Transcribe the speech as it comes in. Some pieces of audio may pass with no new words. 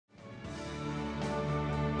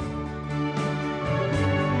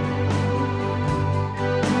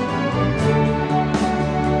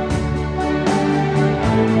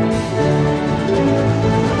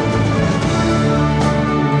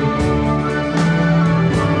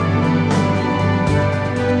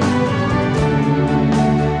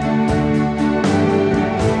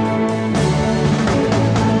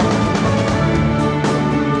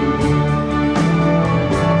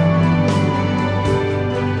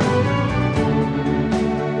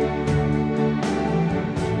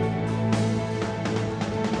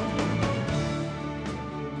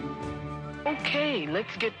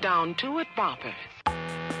down to it, boppers.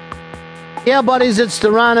 Yeah, buddies, it's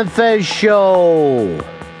the Ron and Fez show.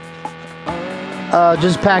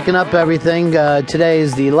 Just packing up everything. Today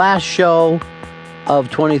is the last show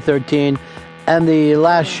of 2013 and the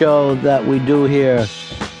last show that we do here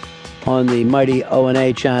on the mighty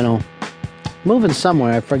O&A channel. Moving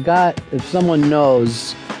somewhere. I forgot if someone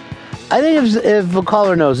knows. I think if a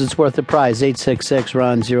caller knows, it's worth the prize.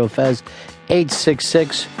 866-RON-0-FEZ.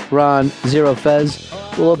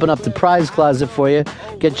 866-RON-0-FEZ. We'll open up the prize closet for you.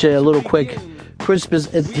 Get you a little quick Christmas.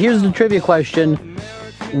 Here's the trivia question.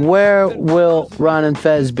 Where will Ron and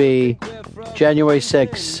Fez be January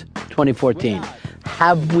 6, 2014?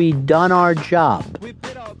 Have we done our job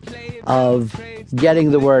of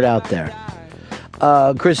getting the word out there?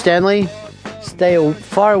 Chris Stanley, stay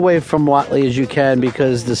far away from Watley as you can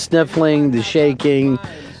because the sniffling, the shaking,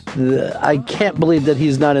 I can't believe that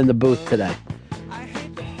he's not in the booth today.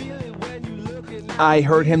 I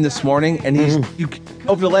heard him this morning, and he's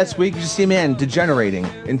over the last week, you just see a man degenerating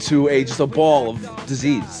into just a ball of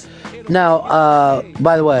disease. Now,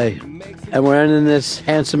 by the way, and we're ending this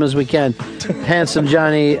handsome as we can. Handsome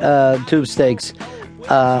Johnny Tube Steaks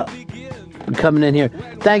coming in here.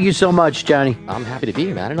 Thank you so much, Johnny. I'm happy to be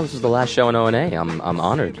here, man. I didn't know this was the last show in O&A. I'm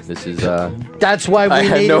honored. This is That's why we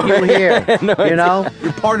needed you here. You know,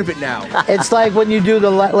 you're part of it now. It's like when you do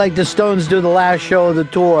the Stones do the last show of the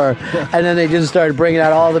tour, and then they just started bringing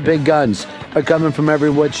out all the big guns are coming from every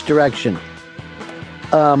which direction.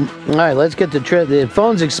 All right, let's get to the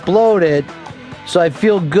phones exploded, so I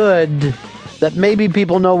feel good that maybe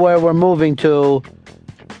people know where we're moving to.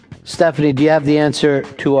 Stephanie, do you have the answer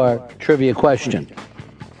to our trivia question?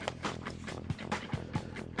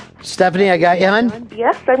 Stephanie, I got you, hon?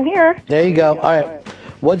 Yes, I'm here. There you go. All right.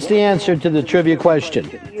 What's the answer to the trivia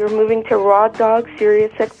question? You're moving to Raw Dog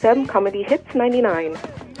Sirius XM Comedy Hits 99.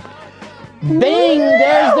 Bing!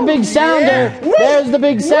 There's the big sounder. Yeah. There's the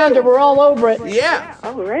big sounder. We're all over it. Yeah.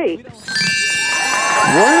 All right.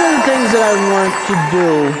 One of the things that I want to do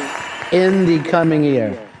in the coming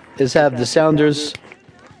year is have the sounders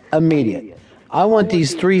immediate. I want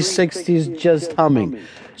these 360s just humming.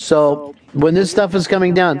 So when this stuff is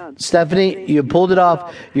coming down, Stephanie, you pulled it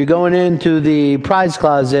off. You're going into the prize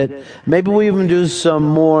closet. Maybe we even do some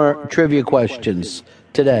more trivia questions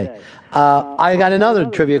today. I got another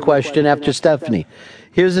trivia question after Stephanie.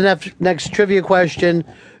 Here's the next trivia question.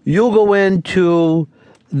 You'll go into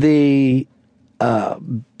the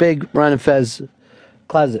big Ron and Fez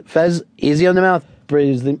closet. Fez, easy on the mouth.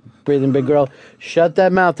 Breathing, big girl. Shut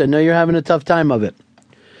that mouth. I know you're having a tough time of it.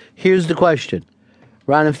 Here's the question.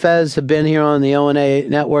 Ron and Fez have been here on the O&A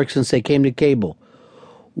network since they came to cable.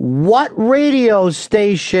 What radio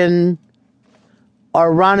station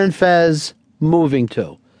are Ron and Fez moving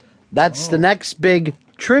to? That's the next big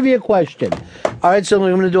trivia question. All right, so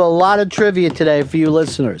we're going to do a lot of trivia today for you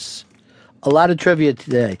listeners. A lot of trivia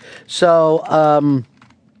today. So,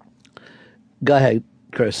 go ahead,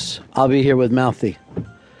 Chris. I'll be here with Mouthy.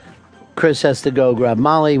 Chris has to go grab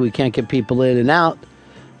Molly. We can't get people in and out,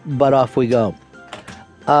 but off we go.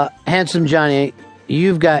 Handsome Johnny,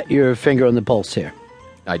 you've got your finger on the pulse here.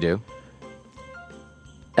 I do.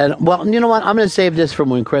 And, well, you know what? I'm going to save this for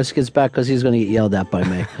when Chris gets back because he's going to get yelled at by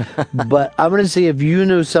me. But I'm going to see if you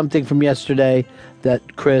knew something from yesterday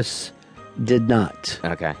that Chris did not.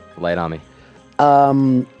 Okay. Lay it on me. All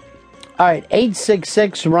right.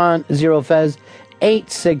 866-RON-0-FEZ.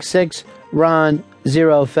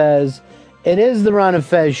 866-RON-0-FEZ. It is the Ron and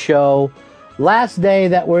Fez show. Last day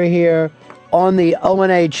that we're here on the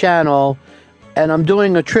O&A channel. And I'm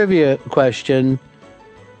doing a trivia question.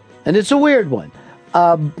 And it's a weird one.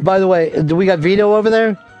 By the way, do we got Vito over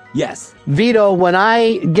there? Yes. Vito, when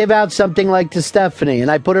I give out something like to Stephanie and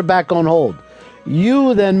I put her back on hold,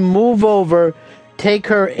 you then move over, take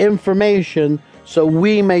her information so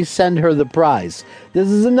we may send her the prize. This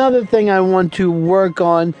is another thing I want to work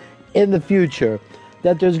on in the future,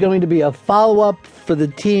 that there's going to be a follow-up for the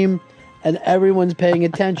team and everyone's paying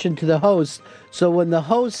attention to the host. So when the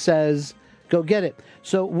host says, go get it.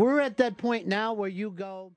 So we're at that point now where you go...